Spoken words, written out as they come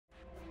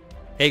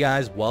Hey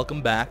guys,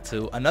 welcome back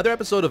to another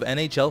episode of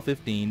NHL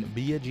 15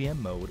 via GM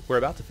mode. We're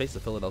about to face the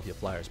Philadelphia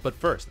Flyers, but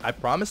first, I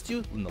promised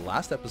you in the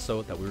last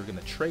episode that we were going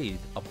to trade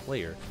a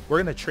player. We're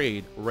going to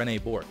trade Rene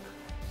Bourque.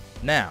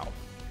 Now,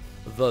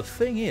 the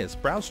thing is,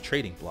 browse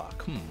trading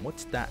block.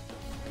 What's that?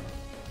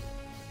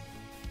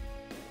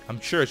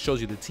 I'm sure it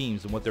shows you the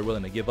teams and what they're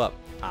willing to give up.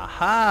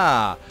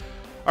 Aha!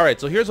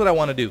 Alright, so here's what I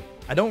want to do.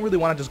 I don't really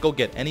want to just go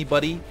get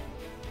anybody.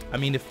 I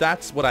mean, if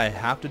that's what I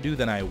have to do,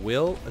 then I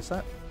will. Is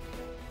that...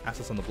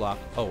 Assets on the block.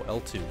 Oh,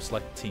 L2.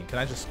 Select team. Can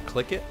I just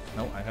click it?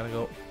 No, I gotta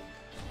go.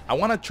 I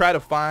want to try to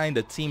find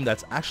a team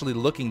that's actually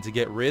looking to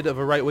get rid of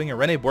a right winger.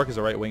 Rene Bourque is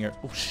a right winger.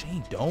 Oh,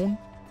 Shane Doan?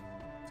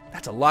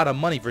 That's a lot of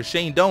money for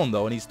Shane Doan,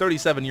 though, and he's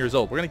 37 years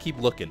old. We're gonna keep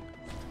looking.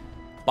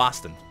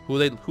 Boston. Who are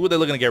they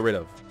looking to get rid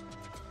of?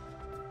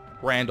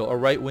 Randall, a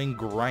right wing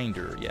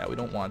grinder. Yeah, we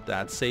don't want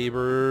that.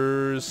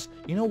 Sabres.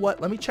 You know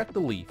what? Let me check the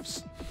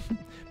Leafs.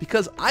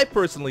 Because I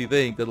personally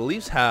think that the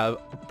Leafs have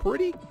a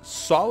pretty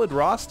solid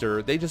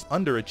roster. They just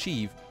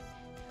underachieve.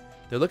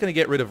 They're looking to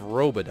get rid of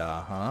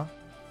Robidas, huh?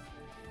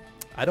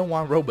 I don't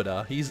want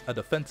Robidas. He's a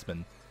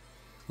defenseman.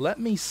 Let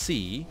me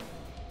see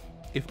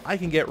if I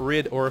can get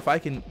rid, or if I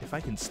can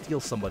steal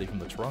somebody from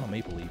the Toronto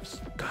Maple Leafs.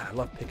 God, I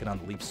love picking on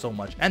the Leafs so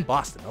much. And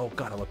Boston. Oh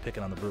God, I love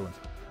picking on the Bruins.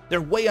 They're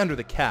way under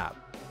the cap.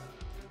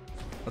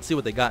 Let's see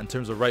what they got in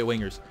terms of right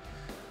wingers.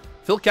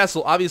 Phil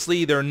Kessel.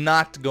 Obviously, they're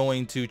not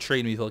going to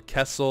trade me Phil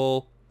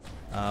Kessel.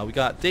 We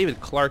got David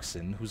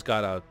Clarkson, who's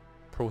got a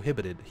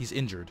prohibited. He's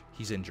injured.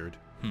 He's injured.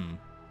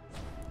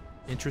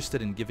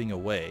 Interested in giving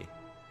away.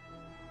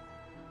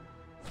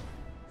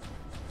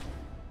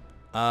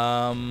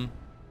 Gosh.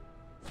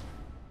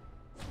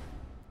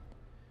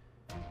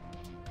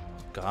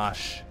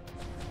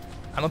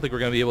 I don't think we're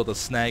going to be able to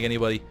snag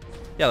anybody.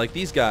 Yeah, like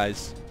these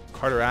guys.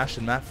 Carter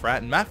Ashton, Matt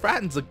Fratton. Matt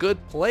Fratton's a good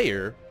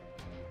player.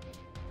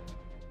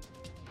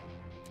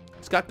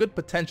 He's got good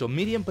potential.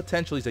 Medium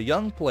potential. He's a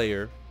young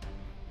player.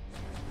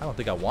 I don't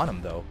think I want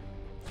him, though.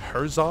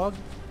 Herzog?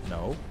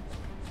 No.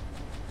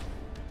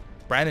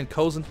 Brandon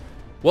Kozin.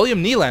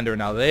 William Nylander.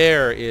 Now,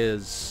 there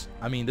is...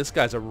 I mean, this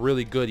guy's a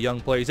really good young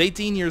player. He's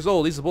 18 years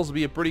old. He's supposed to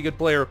be a pretty good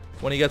player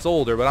when he gets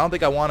older, but I don't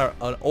think I want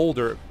an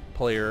older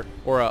player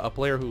or a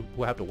player who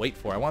I have to wait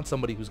for. I want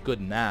somebody who's good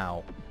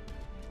now.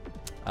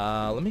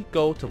 Let me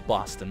go to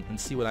Boston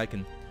and see what I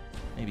can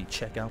maybe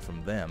check out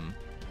from them.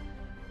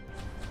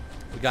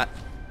 We got...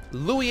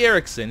 Louis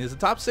Eriksson is a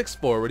top 6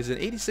 forward. He's an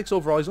 86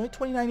 overall. He's only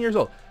 29 years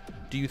old.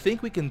 Do you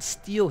think we can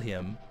steal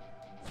him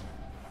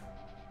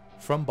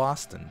from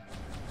Boston?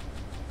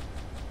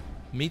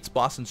 Meets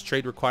Boston's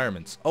trade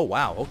requirements. Oh,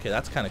 wow. Okay,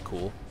 that's kind of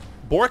cool.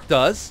 Bourque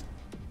does.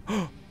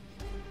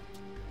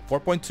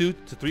 4.2 to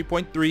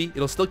 3.3.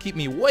 It'll still keep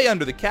me way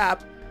under the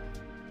cap.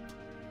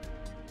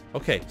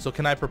 Okay, so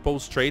can I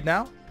propose trade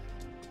now?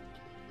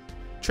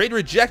 Trade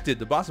rejected.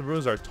 The Boston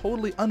Bruins are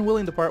totally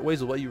unwilling to part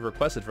ways with what you've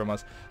requested from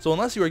us. So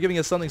unless you are giving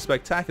us something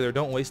spectacular,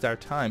 don't waste our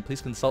time.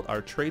 Please consult our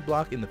trade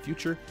block in the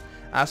future.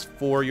 Ask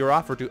for your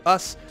offer to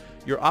us.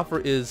 Your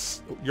offer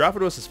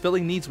to us is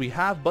filling needs we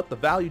have, but the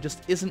value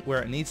just isn't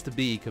where it needs to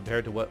be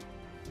compared to what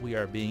we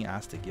are being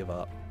asked to give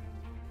up.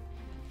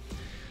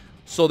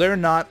 So they're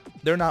not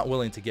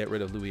willing to get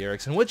rid of Louis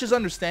Eriksson, which is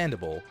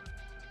understandable.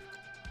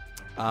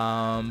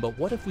 But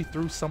what if we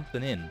threw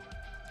something in?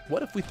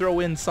 What if we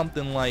throw in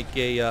something like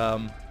a,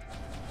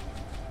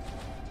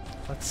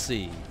 let's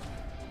see,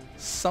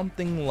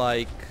 something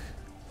like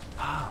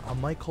a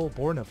Michael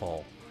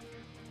Bourneval.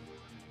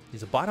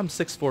 He's a bottom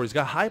 6'4". He's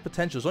got high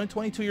potential. He's only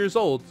 22 years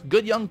old.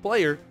 Good young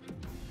player.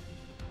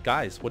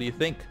 Guys, what do you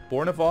think?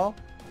 Bourneval?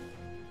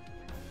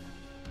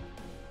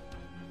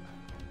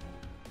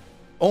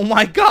 Oh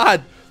my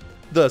God!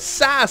 The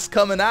sass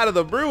coming out of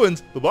the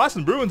Bruins. The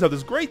Boston Bruins have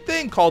this great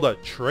thing called a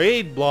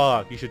trade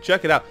block. You should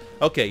check it out.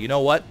 Okay, you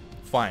know what?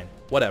 Fine.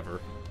 Whatever.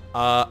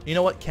 You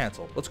know what?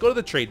 Cancel. Let's go to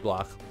the trade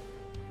block.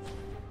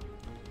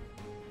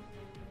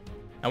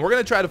 And we're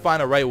going to try to find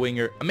a right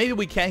winger. Maybe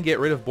we can get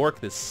rid of Bourque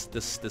this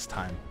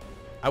time.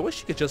 I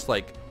wish you could just,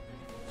 like,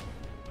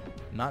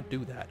 not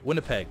do that.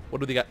 Winnipeg. What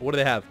do they got? What do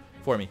they have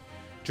for me?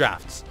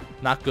 Drafts.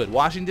 Not good.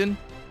 Washington.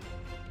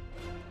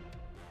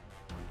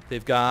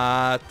 They've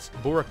got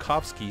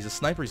Burakovsky. He's a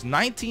sniper. He's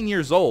 19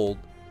 years old.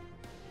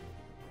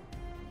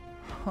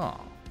 Huh.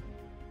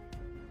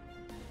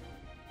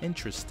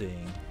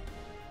 Interesting.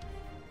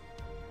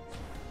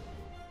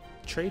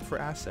 Trade for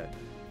asset.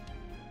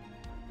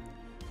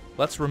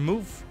 Let's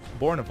remove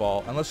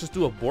Bourneval and let's just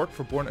do a Bourque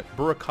for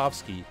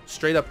Burakovsky.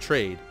 Straight up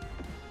trade.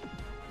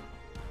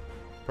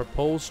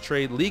 Proposed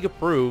trade. League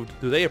approved.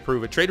 Do they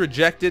approve it? Trade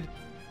rejected.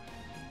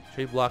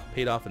 Trade block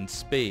paid off in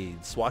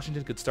spades.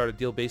 Washington could start a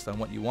deal based on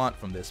what you want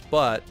from this,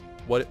 but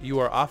what you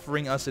are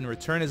offering us in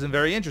return isn't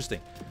very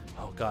interesting.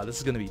 Oh God, this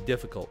is going to be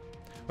difficult.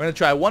 We're going to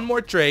try one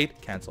more trade.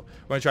 Cancel.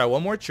 We're going to try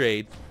one more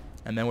trade,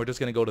 and then we're just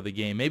going to go to the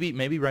game.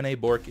 Maybe Rene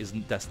Bourque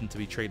isn't destined to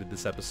be traded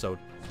this episode.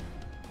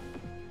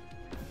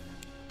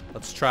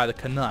 Let's try the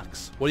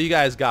Canucks. What do you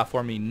guys got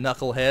for me,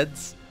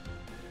 knuckleheads?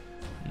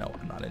 No,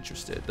 I'm not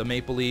interested. The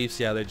Maple Leafs,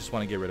 yeah, they just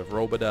want to get rid of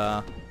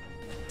Robidas.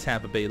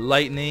 Tampa Bay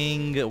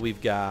Lightning,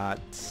 we've got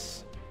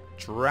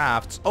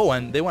drafts. Oh,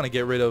 and they want to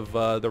get rid of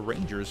the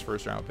Rangers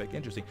first round pick.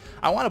 Interesting.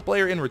 I want a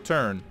player in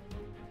return.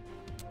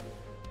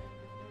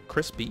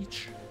 Chris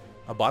Beach,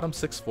 a bottom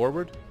 6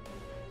 forward,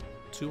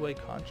 2-way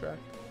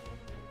contract.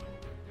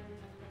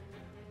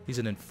 He's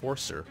an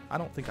enforcer. I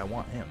don't think I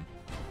want him.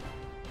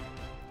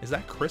 Is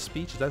that Chris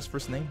Beach? Is that his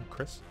first name?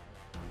 Chris?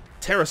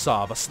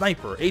 Tarasov, a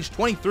sniper, age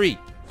 23.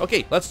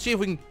 Okay, let's see if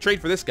we can trade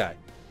for this guy.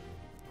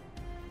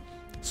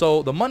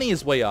 So the money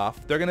is way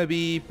off. They're going to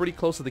be pretty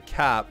close to the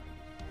cap.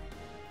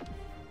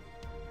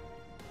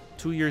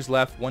 2 years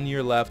left, 1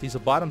 year left. He's a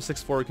bottom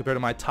 6 forward compared to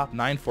my top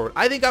 9 forward.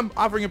 I think I'm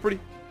offering a pretty...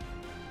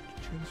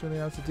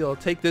 deal. I'll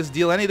take this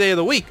deal any day of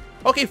the week.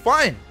 Okay,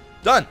 fine.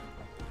 Done.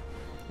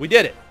 We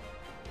did it.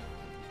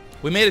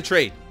 We made a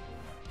trade.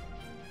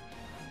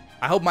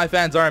 I hope my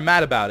fans aren't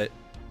mad about it.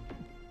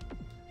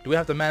 Do we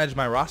have to manage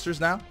my rosters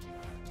now?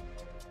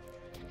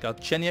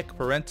 Galchenyuk,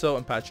 Parento,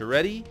 and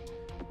Pacioretty.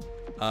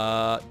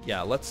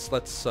 Yeah, let's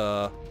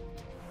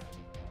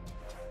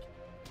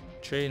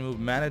trade, move,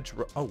 manage.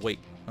 Oh wait,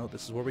 no,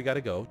 this is where we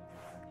gotta go.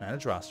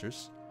 Manage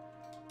rosters.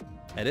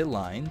 Edit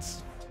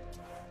lines.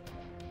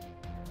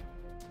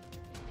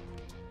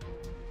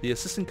 The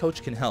assistant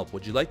coach can help.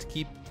 Would you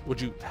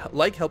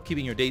like help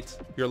keeping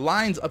your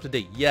lines up to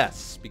date?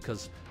 Yes,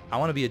 because I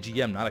want to be a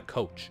GM, not a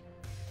coach.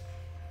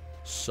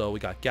 So we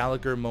got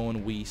Gallagher,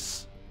 Moen,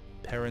 Weiss,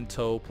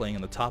 Parento playing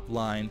in the top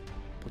line.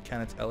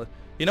 Placanitz, Ellis.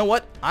 You know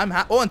what?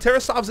 Oh, and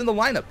Tarasov's in the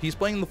lineup. He's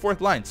playing in the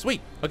 4th line. Sweet.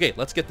 Okay,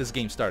 let's get this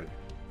game started.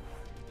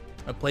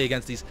 I play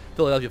against these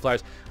Philadelphia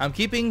Flyers. I'm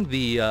keeping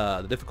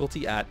the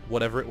difficulty at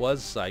whatever it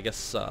was. I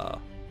guess.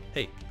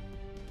 Hey.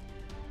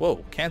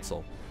 Whoa!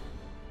 Cancel.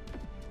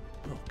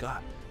 Oh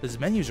God, these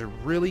menus are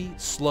really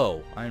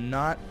slow. I'm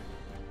not.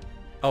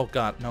 Oh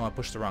God, no! I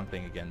pushed the wrong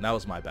thing again. That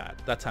was my bad.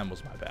 That time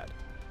was my bad.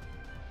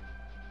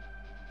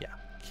 Yeah.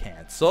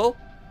 Cancel.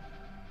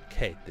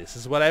 Okay, this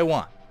is what I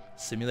want.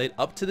 Simulate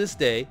up to this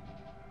day.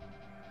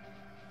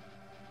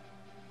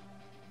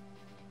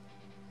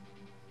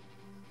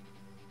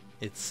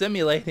 It's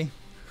simulating.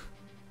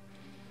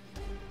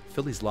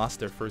 Phillies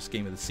lost their first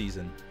game of the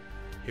season.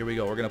 Here we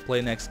go. We're going to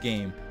play next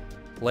game.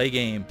 Play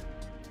game.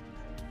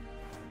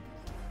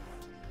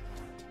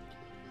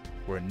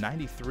 We're at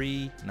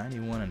 93,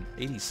 91, and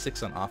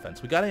 86 on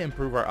offense. We got to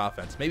improve our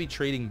offense. Maybe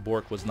trading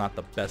Bork was not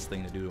the best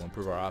thing to do to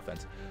improve our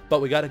offense.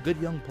 But we got a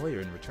good young player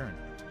in return.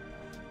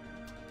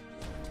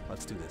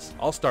 Let's do this.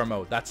 All-star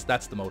mode. That's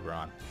the mode we're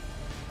on.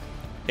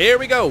 Here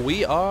we go.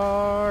 We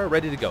are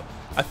ready to go.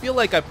 I feel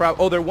like I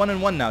probably... Oh, they're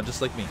 1-1 now,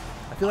 just like me.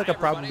 I feel like I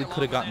probably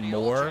could have gotten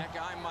more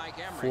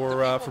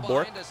for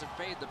Bork.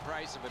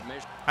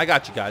 I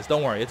got you guys.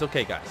 Don't worry. It's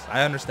okay, guys.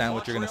 I understand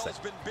what you're going to say.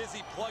 Been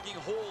busy plugging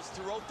holes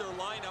throughout their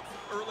lineup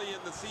early in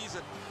the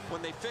season.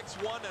 When they fix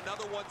one,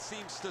 another one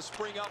seems to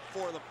spring up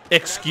for them.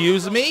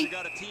 Excuse me?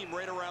 Got a team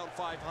right around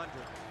 500.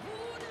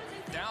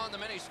 Down the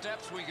many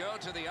steps we go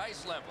to the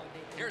ice level.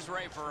 Here's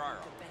Ray Ferraro.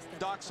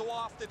 Doc, so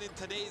often in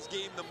today's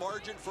game, the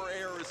margin for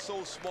error is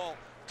so small.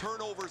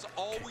 Turnovers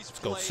always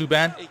play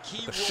Subban.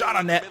 A shot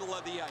on net.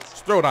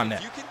 Let's throw it on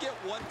net. You can get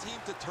one team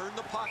to turn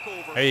the puck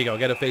over. There you go.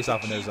 Get a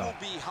face-off in their zone.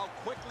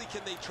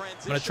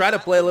 I'm going to try to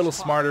play a little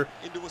smarter.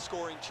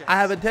 I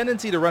have a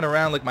tendency to run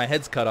around like my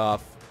head's cut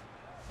off.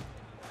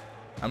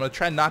 I'm going to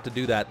try not to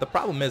do that. The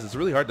problem is it's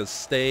really hard to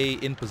stay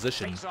in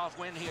position.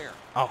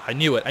 Oh, I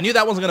knew it. I knew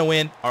that wasn't going to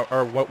win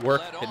or what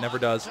work. It never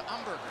does.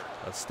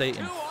 Let's stay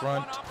in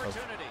front of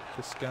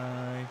this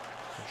guy.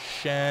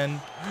 Shen.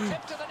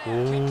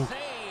 Oh.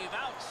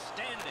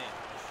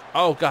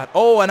 Oh, God.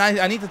 Oh, and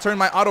I need to turn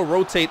my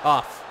auto-rotate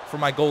off for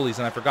my goalies,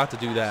 and I forgot to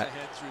do that.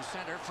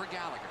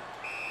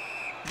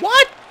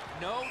 What?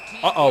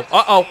 Uh-oh.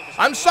 Uh-oh.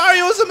 I'm sorry.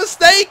 It was a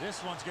mistake.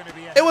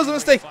 It was a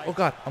mistake. Oh,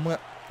 God. I'm gonna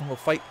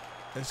fight.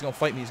 He's going to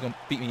fight me. He's going to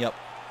beat me up.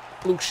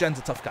 Luke Shen's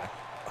a tough guy.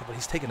 Oh, but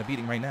he's taking a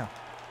beating right now.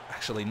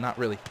 Actually, not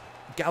really.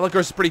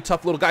 Gallagher's a pretty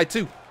tough little guy,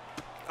 too.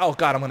 Oh,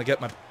 God. I'm going to get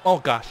my... Oh,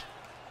 gosh.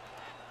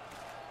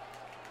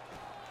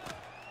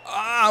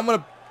 Ah, I'm going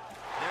to...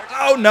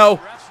 Oh, no.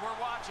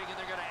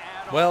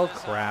 Well,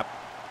 crap.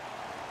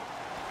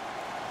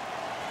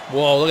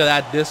 Whoa, look at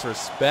that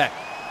disrespect.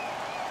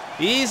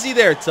 Easy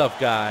there, tough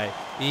guy.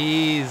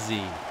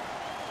 Easy.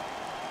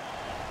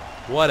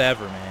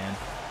 Whatever, man.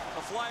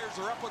 The Flyers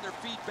are up on their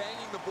feet,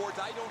 banging the boards.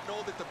 I don't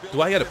know that the...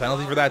 Do I get a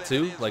penalty for that,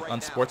 too? Like,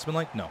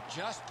 unsportsmanlike? No.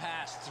 Just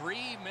past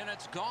 3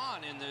 minutes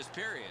gone in this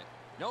period.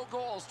 No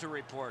goals to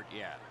report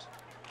yet.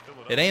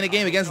 It ain't a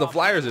game against the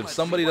Flyers if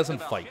somebody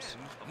doesn't fight.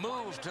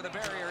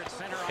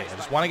 Okay, I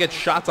just want to get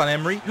shots on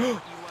Emery.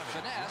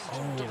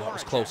 Oh, that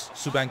was close.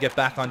 Subban get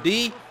back on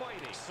D.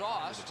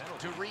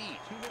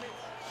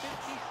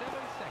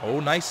 Oh,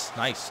 nice,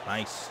 nice,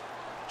 nice.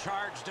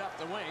 Charged up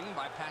the wing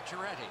by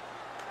Pacioretty.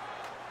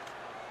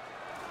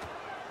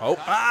 Oh,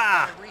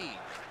 ah!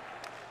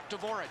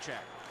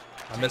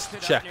 I missed the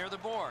check.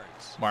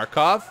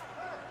 Markov.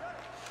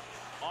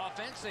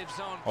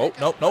 Oh,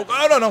 no, no,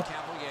 no, no, no.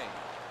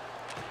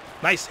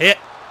 Nice hit.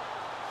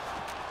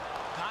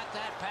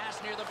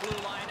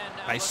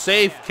 Nice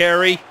save,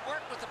 Carey.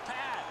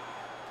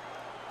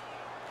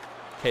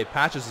 Okay,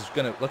 Patches is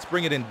gonna. Let's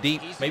bring it in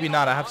deep. Maybe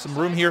not. I have some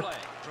room here.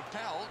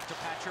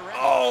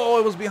 Oh,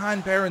 it was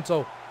behind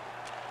Parento.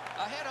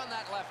 Ahead on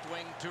that left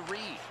wing to Reed.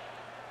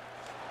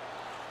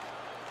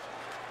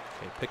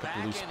 Okay, pick up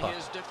the loose Back in puck.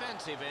 his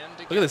defensive end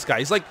to Look at this guy.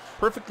 He's like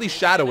perfectly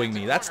shadowing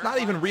me. That's not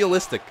even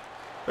realistic.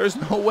 There's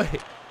no way.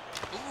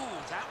 Ooh,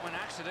 that one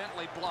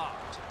accidentally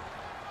blocked.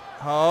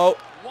 Oh,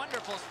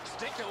 Wonderful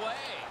stick away.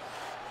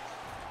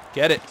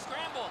 get it.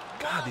 Scramble.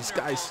 God, these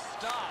Wonderful guys.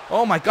 stop.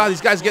 Oh my God,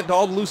 these guys get to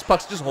all the loose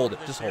pucks. Just hold it.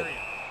 Just hold it.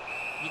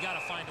 You got to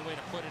find a way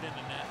to put it in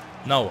the net.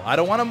 No, I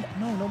don't want him.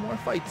 No, no more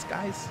fights,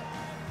 guys.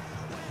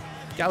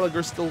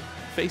 Gallagher's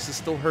face is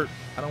still hurt.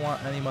 I don't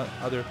want any of my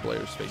other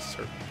players' faces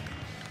hurt.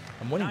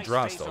 I'm winning Nice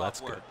draws, face though. That's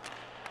upward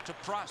good. To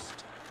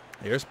Prost.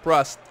 Here's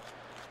Prust.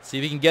 See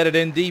if he can get it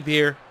in deep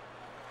here.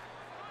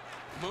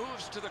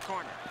 Moves to the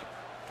corner.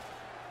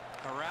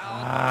 Corral.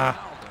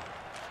 Ah.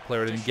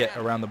 Player didn't get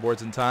around the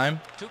boards in time.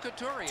 To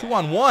Couturier.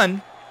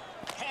 2-on-1.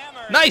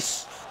 Hammer.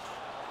 Nice.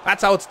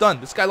 That's how it's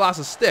done. This guy lost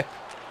a stick.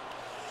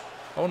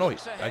 Oh, no.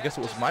 Looks I ahead guess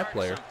it was to my start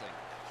player. something.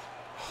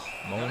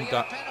 Moan Gonna get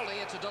got... a penalty.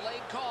 It's a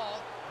delayed call.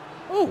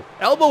 Oh,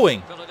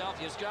 elbowing.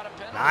 Philadelphia's got a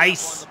penalty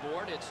Nice. up on the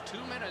board. It's 2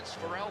 minutes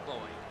for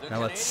elbowing. The Now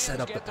let's set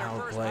Canadiens up the get their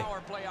power first play.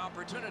 power play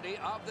opportunity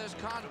of this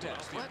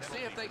contest. Let's see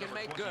if they can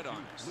make good on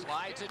it.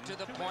 Slides it to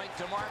the point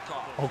to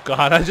Markov. Oh,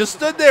 God. I just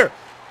stood there.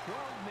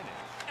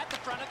 At the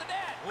front of the net.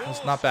 That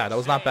was not bad. That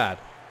was not bad.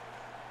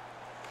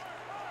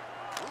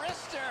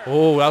 Wrister.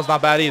 Oh, that was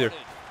not bad either.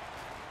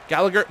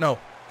 Gallagher, no.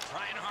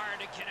 Trying hard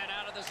to get it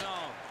out of the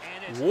zone.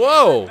 And it's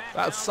Whoa, back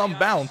that's down some the ice.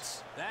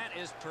 bounce. That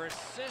is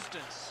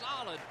persistent,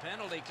 solid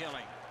penalty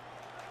killing.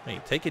 Hey,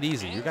 take it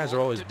easy. You guys are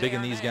always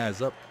bigging these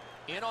guys up.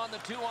 In on the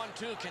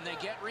 2-on-2. Can they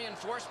get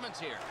reinforcements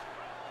here?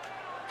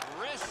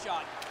 Wrist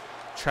shot.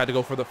 Tried to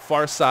go for the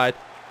far side.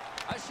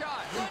 A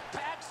shot. Good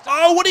pad stop.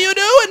 Oh, what are you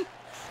doing?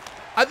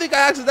 I think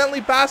I accidentally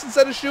passed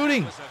instead of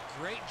shooting. It was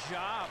a great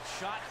job.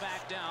 Shot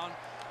back down.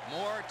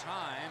 More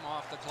time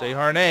off the clock.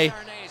 Desharnais.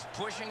 Desharnais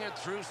pushing it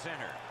through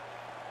center.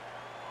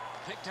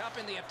 Picked up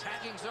in the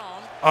attacking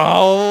zone.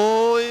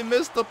 Oh, he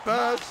missed the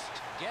pass.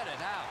 Must get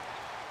it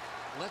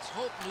out. Let's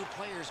hope new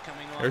players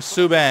coming on. There's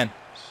Subban.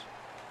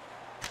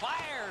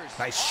 Fires.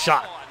 Nice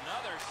shot.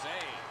 Another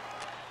save.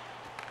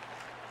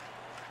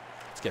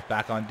 Let's get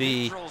back on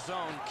D. Neutral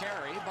zone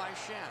carry by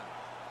Shen.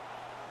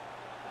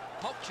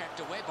 Poke checked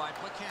away by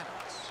Plekanec.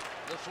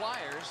 The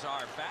Flyers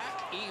are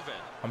back even.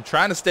 I'm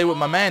trying to stay with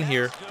my man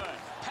here. That's good.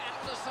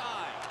 Paddled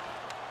aside.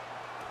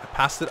 I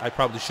passed it. I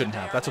probably shouldn't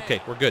have. That's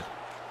okay. We're good.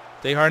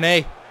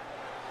 Desharnais.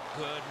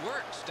 Good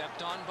work.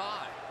 Stepped on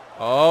by.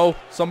 Oh,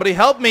 somebody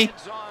help me.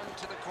 Heads on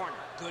to the corner.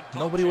 Good poke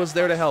Nobody check was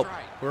there by to help.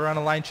 Strike. We're on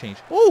a line change.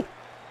 Ooh.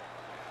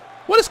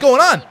 What is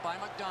going on? By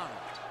McDonald.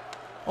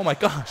 Oh, my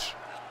gosh.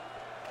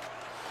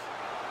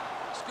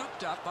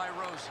 Scooped up by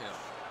Rosehill.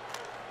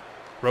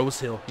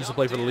 Rosehill used to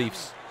play for the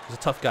Leafs. He's a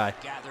tough guy.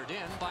 Gathered in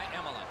by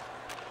Emelin.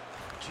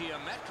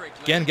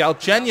 Geometrically. Again,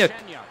 Galchenyuk.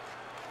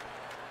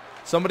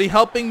 Somebody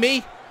helping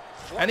me?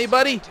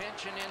 Anybody?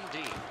 Attention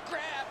in deep.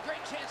 Grab. Great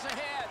chance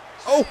ahead.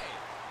 Oh,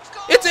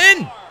 it's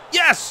in.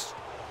 Yes.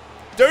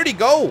 Dirty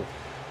goal.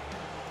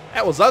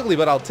 That was ugly,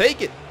 but I'll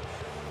take it.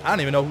 I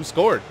don't even know who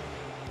scored.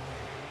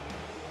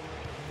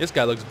 This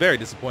guy looks very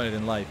disappointed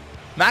in life.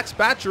 Max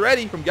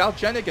Pacioretty from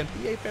Galchenyuk and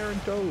P.A.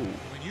 Parento.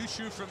 When you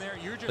shoot from there,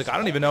 you're just Look, I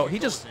don't even know. He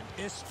just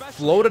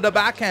floated a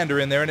backhander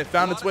in there, and it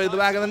found its way to the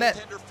back of the net.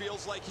 Goaltender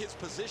feels like his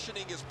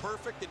positioning is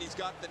perfect and he's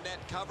got the net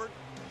covered.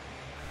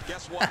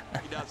 Guess what?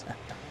 He doesn't.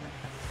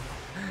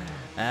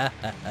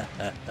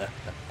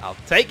 I'll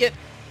take it.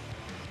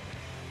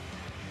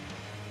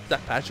 Is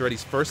that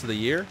Pacioretty's first of the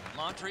year?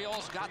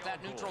 Montreal's got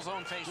that neutral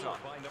zone faceoff.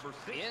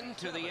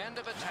 Into the end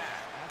of attack.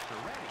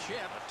 Chip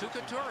to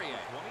Couturier.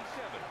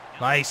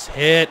 Nice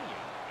hit.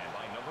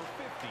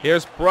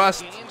 Here's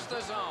Brust. Gains the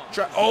zone.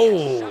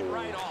 Oh, Shut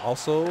right off.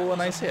 also a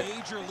nice hit.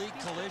 Major league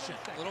collision.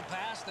 Little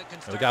pass that can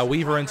We start got some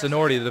Weaver and progress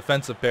Sonority, here. the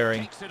defensive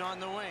pairing. Takes it on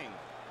the wing.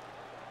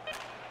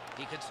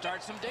 He could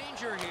start some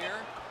danger here.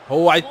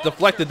 Oh, I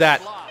deflected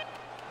that.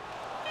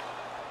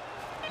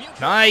 Mutual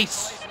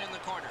Nice. isolation in the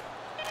corner.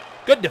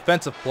 Good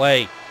defensive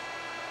play.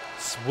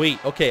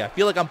 Sweet. Okay, I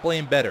feel like I'm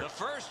playing better. The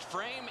first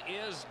frame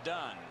is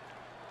done.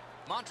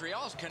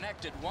 Montreal's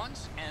connected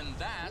once, and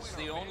that's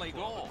the only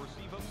goal.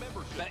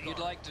 Bet you'd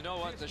like to know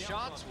what the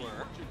shots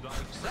were.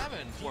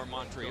 7 for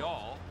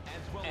Montreal,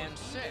 and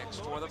 6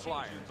 for the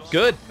Flyers.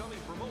 Good.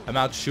 I'm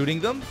out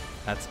shooting them.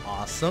 That's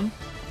awesome.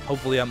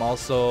 Hopefully I'm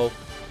also...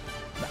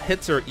 My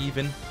hits are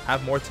even.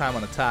 Have more time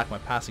on attack. My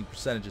passing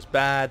percentage is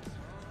bad.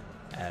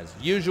 As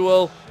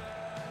usual.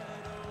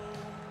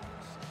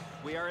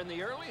 We are in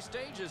the early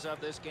stages of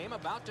this game,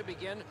 about to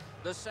begin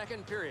the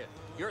second period.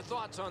 Your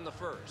thoughts on the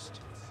first?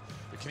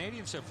 The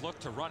Canadiens have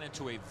looked to run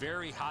into a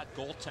very hot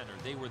goaltender.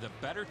 They were the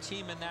better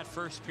team in that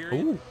first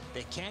period. Ooh.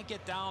 They can't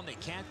get down. They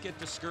can't get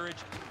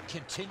discouraged.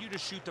 Continue to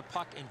shoot the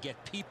puck and get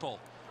people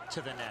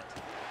to the net.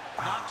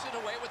 Knocks it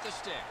away with the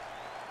stick.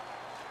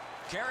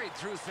 Carried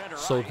through center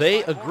So ice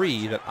they by agree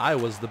Voracek. that I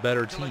was the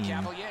better To team.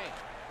 LeCavalier.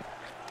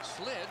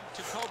 Slid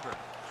to Coburn.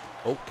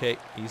 Okay,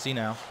 easy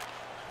now.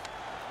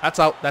 That's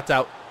out. That's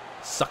out.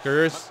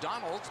 Suckers.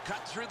 McDonald's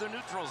cut through the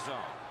neutral zone.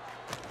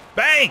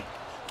 Bang!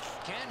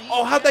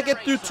 Oh, how'd that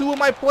get through two of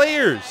my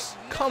players?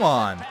 Come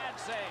on.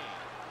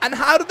 And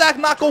how did that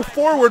not go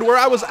forward where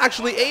I was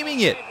actually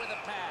aiming it?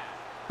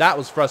 That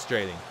was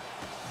frustrating.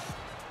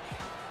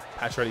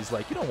 Pacioretty's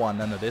like, you don't want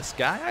none of this,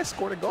 guy. I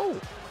scored a goal.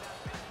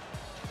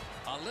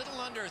 A little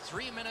under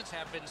 3 minutes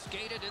have been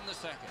skated in the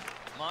second.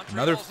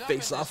 Another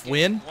face-off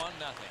win.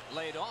 1-0.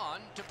 Laid on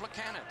to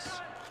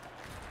Plekanec.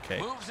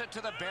 Okay. Moves it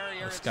to the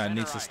barrier. This guy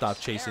needs to stop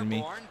chasing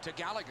me. To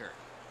Gallagher.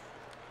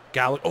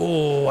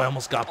 Oh, I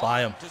almost got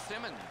by him. To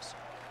Simmons.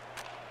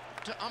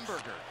 To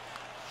Umberger.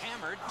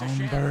 Hammered to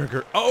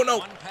Umberger. Oh, no.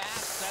 One pass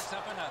sets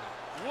up another.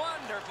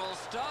 Wonderful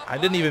stop. I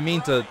didn't even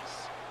mean to.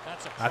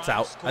 That's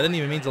out. I didn't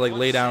even mean to like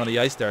lay down on the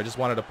ice there. I just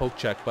wanted a poke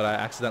check, but I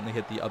accidentally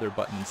hit the other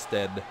button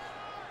instead.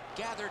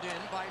 Gathered in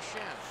by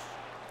Shen.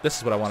 This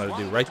is what I wanted to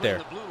do right there.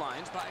 The blue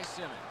lines by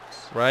Simmons.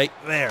 Right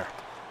there.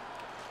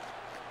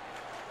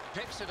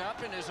 Picks it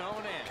up in his own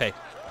end. Okay.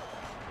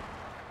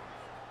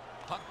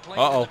 Puck played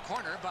in the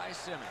corner by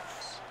Simmons.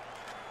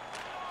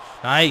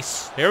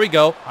 Nice. Here we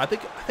go. I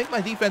think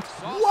my defense.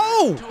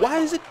 Whoa! Why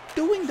is it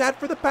doing that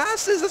for the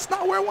passes? That's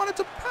not where I wanted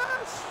to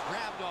pass.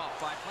 Grabbed off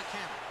by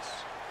Plekanec.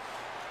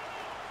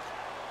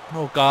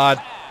 Oh God.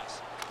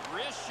 Pass.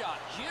 Wrist shot.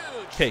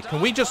 Huge. Okay,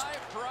 can we just?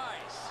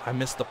 Price. I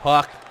missed the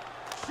puck.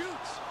 Shoots.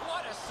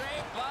 What a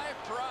save by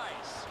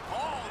Price.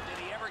 Oh,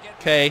 did he ever get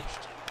Okay.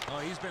 Oh,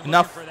 he's been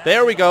Enough. for that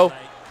There we go.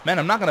 tonight. Man,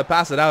 I'm not gonna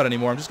pass it out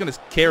anymore. I'm just gonna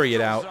carry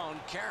it out. Zone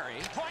carry.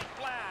 Point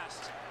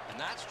blast. And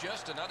that's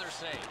just another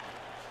save.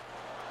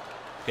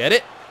 Get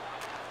it?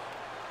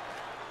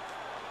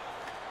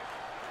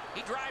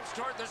 He drives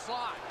toward the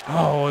slot.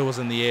 Oh, it was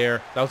in the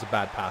air. That was a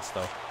bad pass,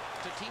 though.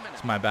 To Timonen.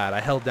 It's my bad. I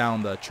held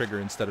down the trigger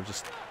instead of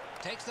just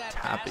Takes that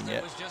tapping pass it.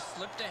 that was just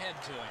slipped ahead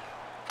to him.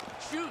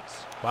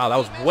 Shoots. Wow, that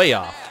was way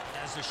off.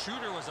 As the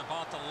shooter was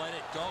about to let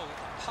it go,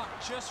 the puck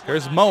just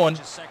Here's went Moen. on edge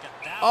a second.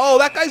 Oh,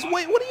 that guy's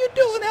way. What are you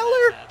doing,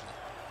 Eller?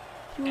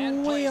 And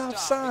You're play way stopped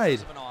offside.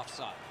 because of an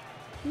offside.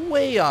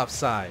 Way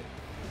offside.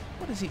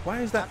 What is he? Why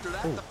is that? After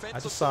that Oh, I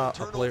defensive just saw a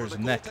turnover, player's the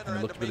neck goaltender and it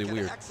had looked to really make an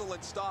weird.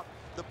 excellent stop.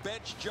 The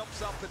bench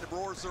jumps up and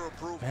roars their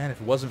approval. Man, if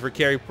it wasn't for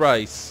Carey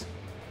Price.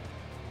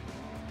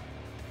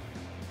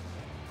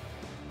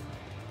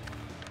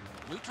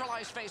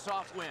 Neutralized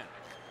face-off win.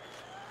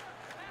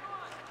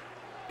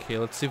 Okay,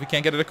 let's see if we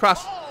can't get it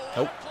across.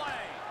 Nope. What a play.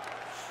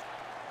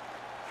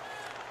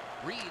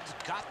 Reed's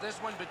got this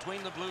one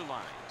between the blue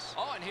lines.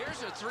 Oh, and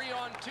here's a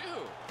 3-on-2.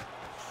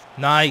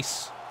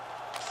 Nice.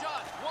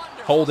 Shot.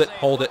 Wonderful Hold it, save.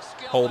 hold it, Good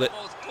skill hold by it.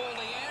 both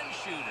goalie and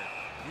shooter.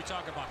 You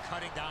talk about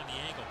cutting down the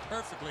angle.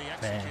 Perfectly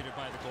executed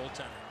by the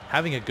goaltender.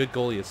 Having a good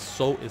goalie is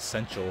so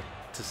essential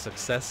to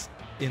success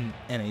in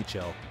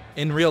NHL.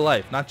 In real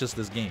life, not just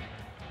this game.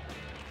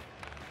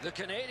 The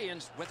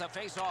Canadians with a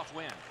face-off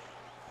win.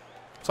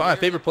 So my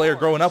favorite player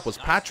growing up was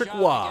Nice Patrick job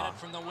to Waugh. get it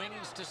from the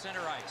wings to center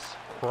ice.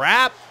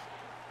 Crap.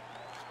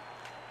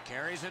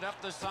 Carries it up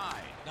the side.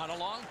 Not a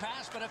long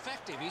pass, but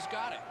effective. He's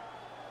got it.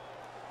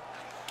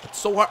 It's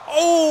so hard.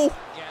 Oh!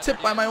 Gathered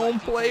Tipped by in my own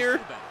Petey player.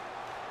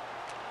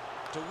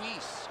 Subban. To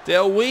Weiss.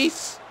 Del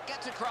Weiss.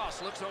 Gets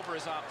across, looks over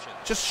his options.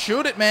 Just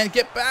shoot it, man.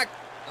 Get back.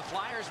 The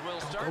Flyers will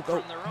start go.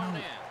 from their own No.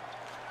 end.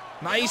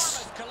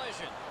 Nice. Enormous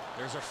collision.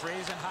 There's a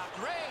phrase in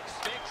hockey. Great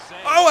stick save.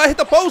 Oh, I hit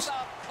the post. The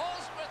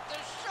post with the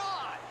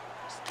shot.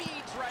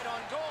 Speeds right on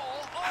goal.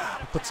 Oh,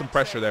 what a Put some pad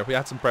pressure save. there. We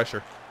had some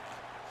pressure.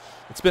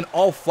 It's been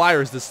all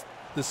Flyers this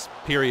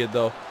period,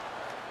 though.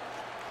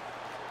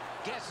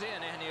 Gets in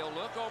and he'll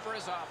look over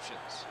his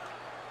options.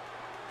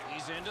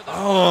 He's into the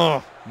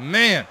Oh,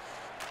 man.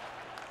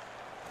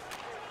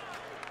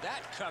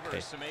 That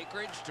covers some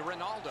acreage to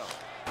Ronaldo.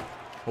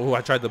 Oh,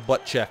 I tried the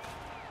butt check.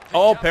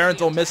 Oh,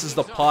 Parenteau misses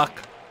the puck.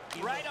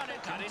 Right on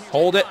it, cut in,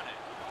 Hold it. on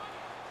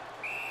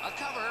A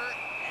cover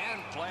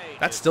and play.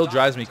 That still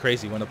drives me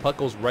crazy when the puck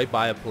goes right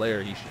by a player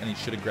and he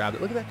should have grabbed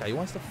it. Look at that guy. He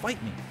wants to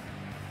fight me.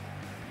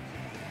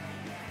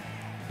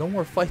 No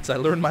more fights. I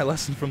learned my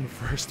lesson from the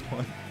first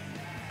one.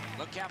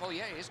 Le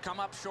Cavalier's come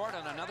up short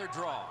on another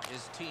draw.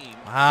 His team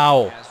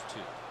Wow. has two.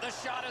 The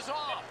shot is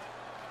off.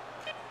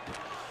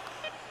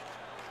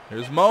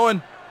 Here's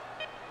Moen.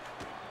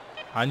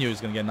 I knew he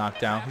was going to get knocked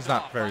down. He's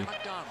Grabbed not off by very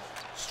McDonald.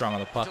 strong on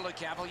the puck. To Le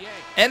Cavalier.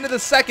 End of the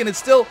second. It's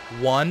still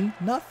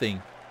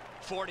 1-0.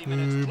 40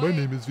 minutes played.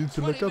 20 minutes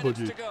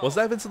to go. Was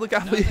that Vincent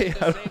Lecavalier? Nothing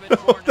to I save don't it know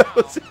for if that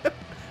now. was him.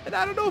 And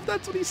I don't know if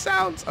that's what he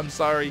sounds. I'm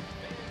sorry.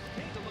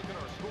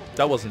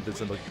 That wasn't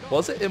Vincent.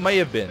 Was it? It may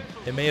have been.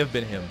 It may have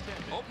been him.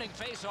 Opening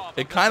face-off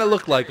It of the kind of third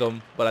looked like period.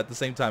 him, but at the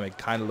same time, it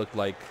kind of looked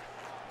like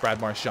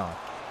Brad Marchand.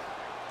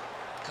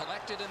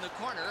 Collected in the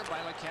corner by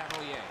Le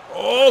Cavalier.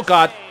 Oh,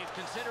 God. Save,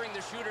 considering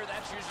the shooter,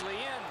 that's usually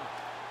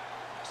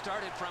in.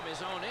 Started from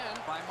his own end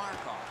by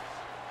Markov.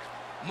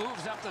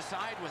 Moves up the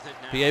side with it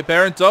now. P.A.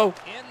 Parenteau.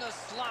 In the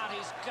slot,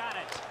 he's got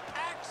it.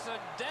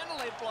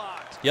 Accidentally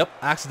blocked. Yep,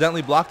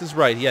 accidentally blocked his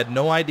right. He had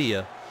no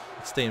idea.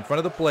 Stay in front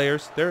of the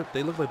players.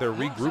 They look like they're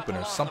Moves up regrouping or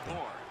along the something.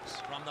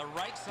 boards. From the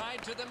right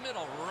side to the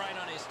middle, right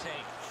on his take.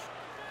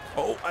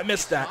 Oh, I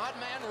missed that. Odd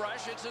man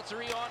rush, it's a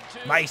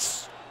 3-on-2.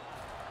 Nice.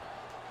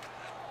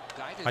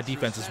 My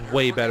defense is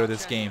way better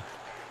this game.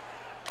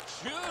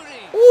 Shooting.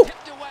 Ooh.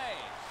 Tipped away.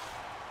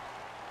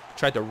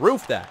 Tried to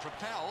roof that.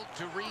 Propelled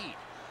to Reed.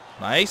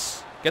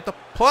 Nice. Get the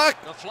puck.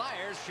 The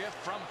Flyers shift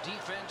from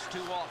defense to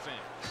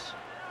offense.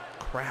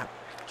 Crap.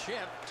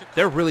 Chip to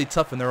They're really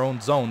tough in their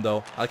own zone,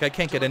 though. Like, I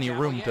can't get any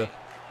room to...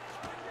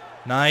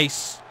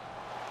 Nice.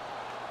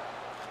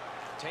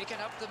 Taken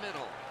up the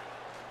middle.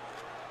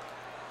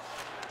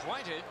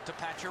 Pointed to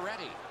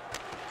Pacioretty.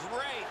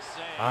 Great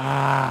save.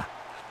 Ah.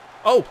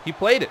 Oh, he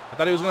played it. I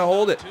thought he was going to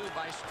hold it. Two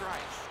by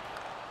Strife.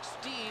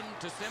 Steam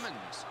to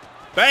Simmons.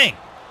 Bang.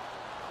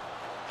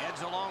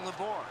 Heads along the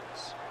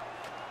boards.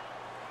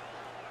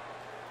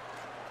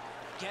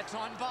 Gets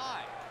on by.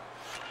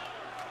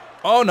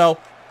 Oh, no.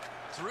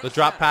 Through The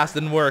drop center. pass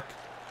didn't work.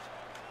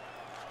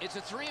 It's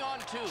a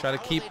 3-on-2. Try to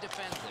How will keep- they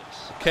defend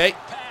this? Okay.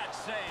 Pad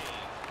save.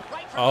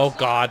 Right from Oh, the slot.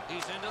 God.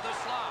 He's into the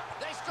slot.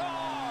 They score.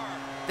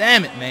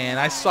 Damn it, man.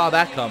 I saw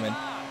that coming.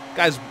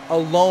 Guy's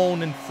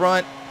alone in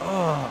front.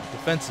 Oh,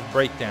 defensive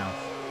breakdown.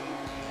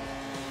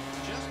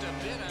 Just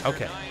a bit under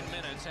Okay. 9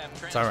 minutes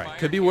have It's all right. transpired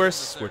Could be here in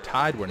worse. the We're third.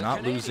 tied. We're The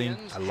not losing.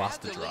 Canadians I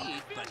lost the had draw.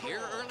 lead, but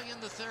here early in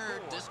the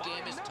third, this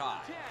game is tied.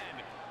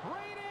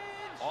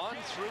 On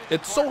through the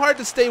It's so hard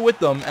to stay with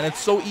them, and it's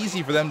so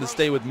easy for them to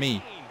stay with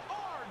me.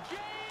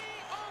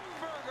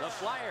 The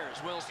Flyers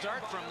will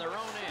start from their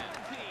own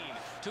end.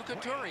 To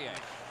Couturier.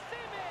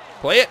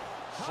 Play it.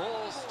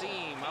 Full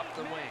steam up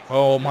the wing.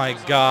 Oh, my This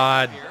was on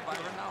God. here by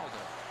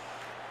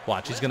Ronaldo.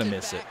 Watch, he's going to Lifted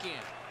miss it. back in.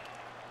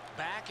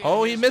 Back in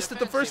Oh, he his missed it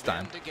the first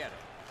defensive time. end to get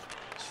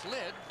it.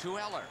 Slid to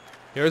Eller.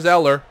 Here's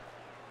Eller.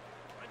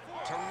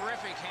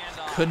 Terrific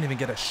handoff. Couldn't even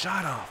get a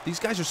shot off. These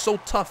guys are so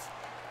tough.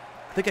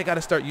 I think I got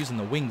to start using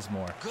the wings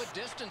more. Good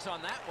distance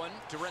on that one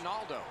to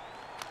Ronaldo.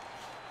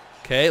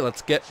 Okay,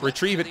 let's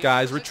retrieve it,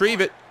 guys. Retrieve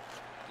it.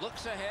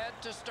 Looks ahead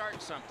to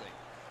start something.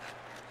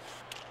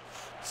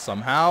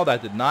 Somehow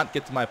that did not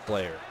get to my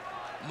player.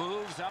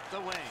 Moves up the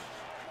wing.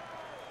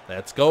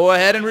 Let's go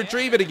ahead and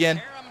retrieve it again.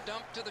 Aram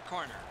dump to the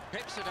corner.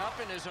 Picks it up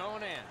in his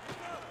own end.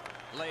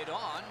 Laid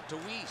on to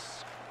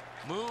Weiss.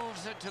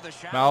 Moves it to the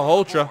shadow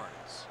Malhotra. of the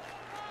boards.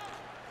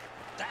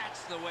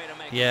 That's the way to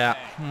make Yeah. it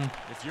pay.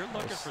 If you're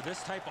looking for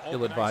this type of open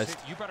ill-advised. ice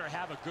hit, you better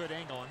have a good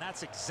angle, and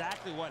that's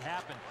exactly what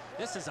happened.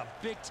 This is a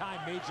big-time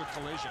major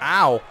collision.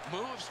 Ow.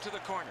 Moves to the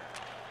corner.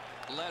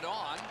 Led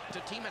on to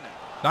Timonen.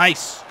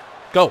 Nice.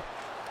 Go.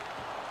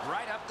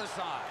 Right up the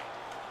side.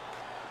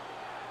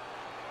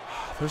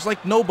 There's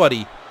like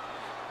nobody.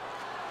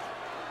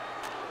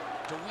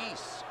 To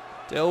Weiss.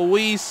 Del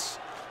Weiss.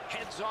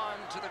 Heads on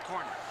to the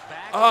corner.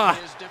 Back Ah.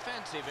 in his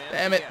defensive end.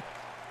 Damn to it. get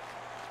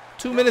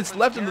 2 minutes Berkman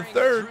left in the carrying it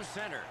third.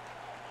 through center.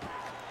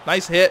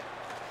 Nice hit.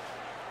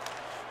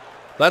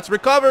 Let's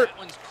recover. That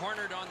one's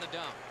cornered on the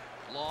dump.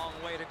 Long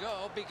way to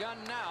go. Begun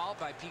now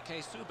by PK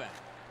Subban.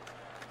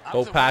 Up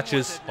Go the wing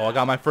Patches. with it Oh, I now.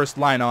 got my first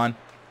line on.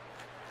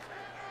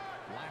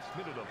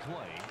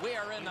 We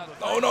are in the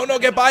Oh, no,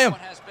 get by him.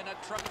 What has been a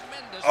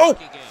tremendous Oh.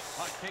 hockey game.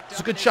 Puck picked It's up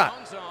a good in his shot.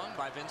 own zone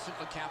by Vincent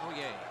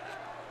LeCavalier.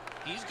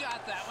 He's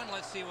got that one.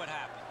 Let's see what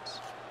happens.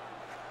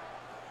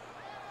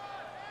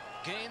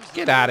 Game's the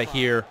Get out of move on.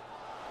 here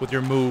with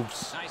your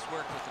moves. Nice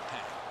work with the pen.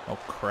 Oh,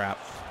 crap.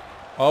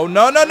 Oh,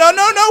 no, no, no,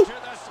 no, no. To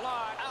the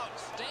slot.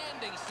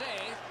 Outstanding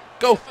save.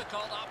 Go.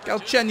 Difficult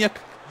opportunity. Galchenyuk.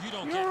 You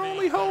don't Your get only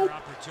many better hope.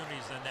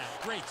 opportunities than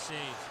that. Great save.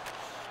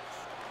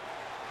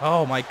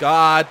 Oh, my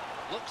God.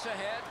 Looks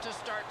ahead to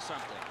start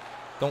something.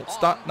 Don't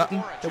stop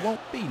nothing. There won't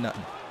be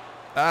nothing.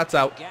 That's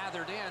out.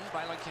 Gathered in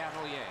by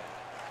LeCavalier.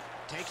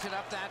 Takes it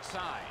up that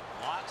side.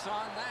 Locks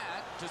on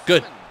that to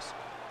Good. Simmons.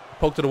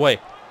 Poked it away.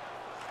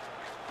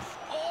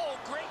 Oh,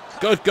 great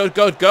cut. Good, good,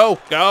 good. Go,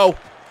 go.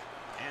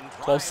 And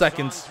 12 drives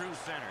seconds. on through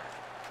center.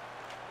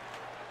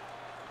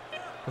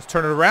 Let's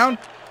turn it around.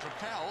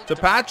 Propelled To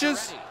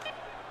Patches.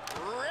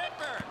 Pacioretty.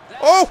 Ripper.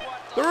 That's Oh,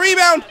 what the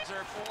rebound. odds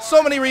are for.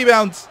 So many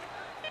rebounds.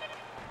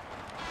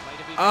 Play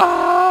to be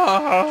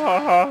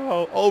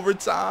Oh,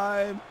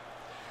 overtime.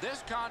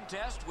 This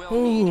contest will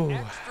Ooh. need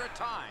extra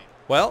time.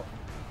 Well,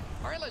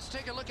 All right, let's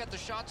take a look at the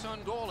shots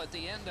on goal at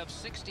the end of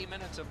 60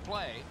 minutes of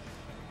play.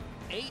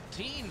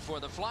 18 for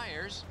the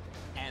Flyers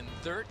and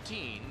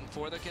 13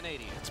 for the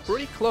Canadians. it's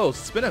pretty close.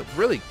 It's been a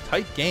really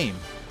tight game.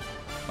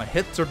 My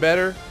hits are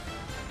better.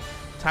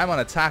 Time on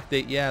attack,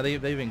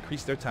 they've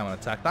increased their time on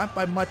attack. Not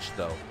by much,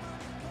 though.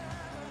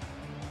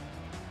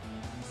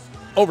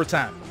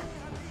 Overtime.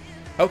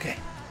 Okay,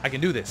 I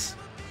can do this.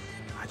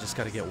 I just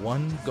got to get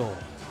one goal.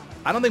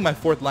 I don't think my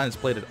fourth line is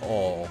played at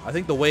all. I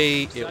think the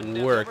way it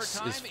Sudden works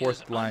overtime is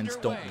fourth lines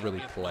don't underway. really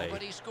If play.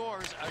 nobody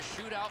scores, a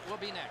shootout will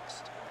be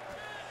next.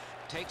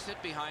 Takes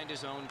it behind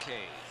his own cage.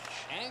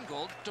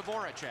 Angled to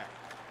Voracek.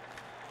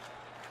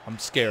 I'm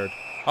scared.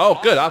 Oh,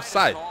 good,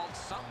 offside.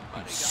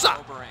 Somebody Suck.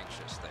 got over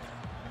anxious there.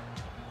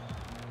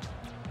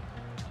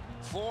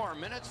 4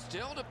 minutes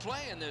still to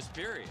play in this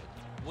period.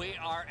 We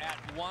are at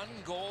 1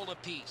 goal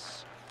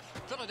apiece.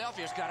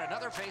 Philadelphia's got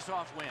another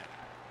face-off win.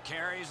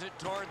 Carries it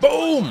toward the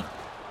Boom!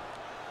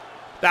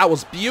 That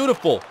was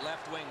beautiful.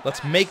 left wing. Let's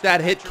pass make that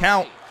to hit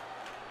count.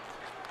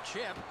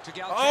 Chip to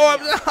Oh,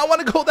 Galchenyuk. I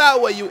want to go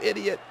that way, you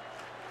idiot.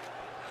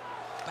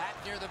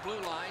 near the blue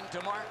line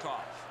to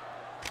Markov.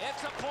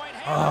 It's a point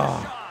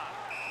Oh. shot.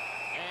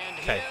 And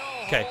Okay,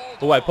 he'll okay. hold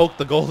Oh, I on. poked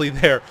the goalie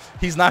there.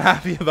 He's not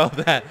happy about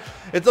that.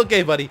 It's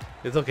okay, buddy.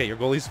 It's okay. Your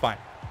goalie's fine.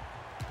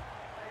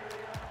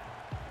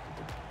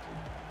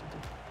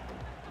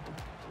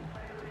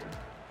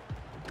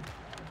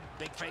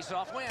 Big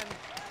face-off win.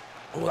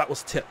 Oh, that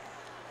was tip.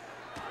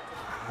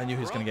 I knew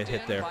he was going to get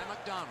hit there. By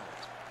McDonald.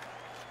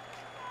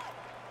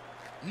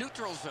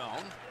 Neutral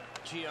zone.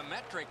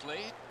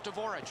 Geometrically to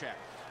Voracek.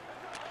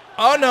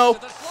 Oh, no.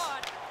 To the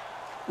slot.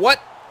 What?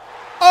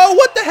 Oh,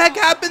 what the heck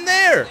happened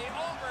there? The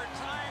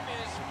overtime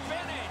is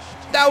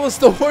finished. That was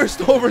the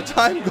worst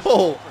overtime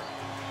goal.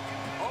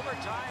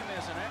 Overtime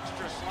is an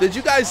extra slice. Did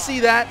you guys see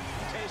that?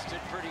 Tasted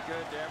pretty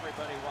good to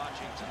everybody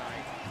watching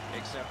tonight,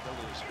 except the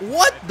loser.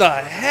 What the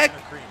heck?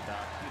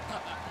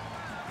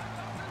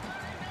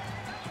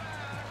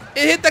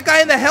 It hit the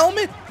guy in the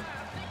helmet.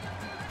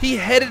 He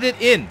headed it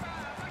in.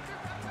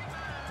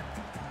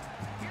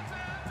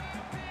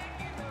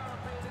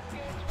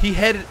 He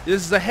headed.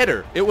 This is a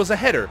header. It was a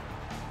header.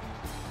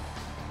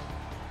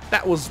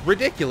 That was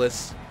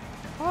ridiculous.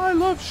 I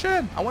love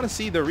Shen. I want to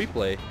see the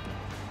replay.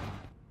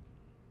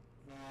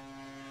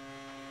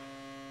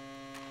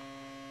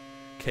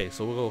 Okay,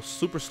 so we'll go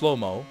super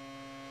slow-mo.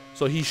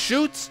 So he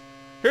shoots.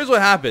 Here's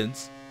what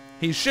happens.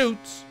 He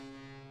shoots.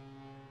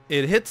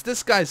 It hits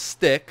this guy's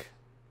stick.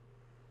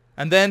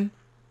 And then,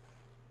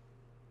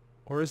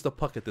 where is the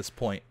puck at this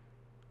point?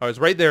 Oh, it's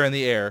right there in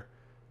the air.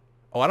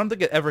 Oh, I don't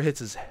think it ever hits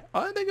his head.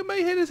 I think it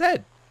may hit his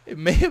head. It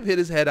may have hit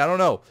his head. I don't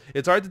know.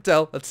 It's hard to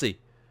tell. Let's see.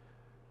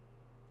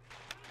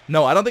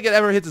 No, I don't think it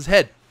ever hits his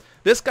head.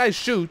 This guy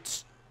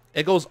shoots.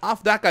 It goes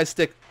off that guy's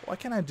stick. Why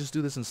can't I just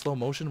do this in slow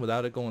motion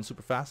without it going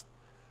super fast?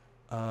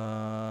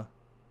 Either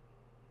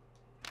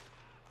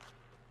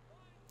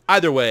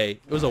way,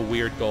 it was a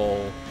weird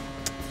goal.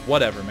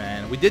 Whatever,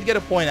 man. We did get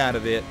a point out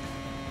of it.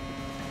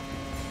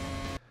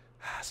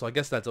 So I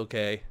guess that's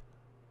okay.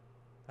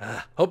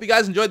 Hope you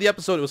guys enjoyed the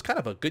episode. It was kind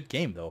of a good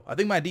game, though. I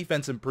think my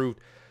defense improved.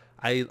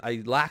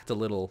 I lacked a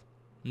little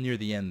near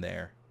the end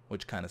there,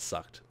 which kind of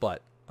sucked.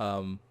 But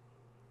I've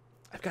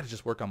got to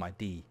just work on my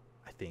D,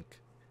 I think.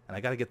 And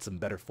I got to get some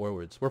better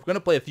forwards. We're going to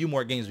play a few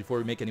more games before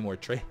we make any more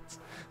trades.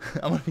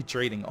 I'm going to be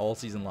trading all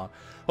season long.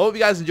 Hope you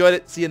guys enjoyed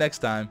it. See you next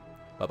time.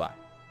 Bye-bye.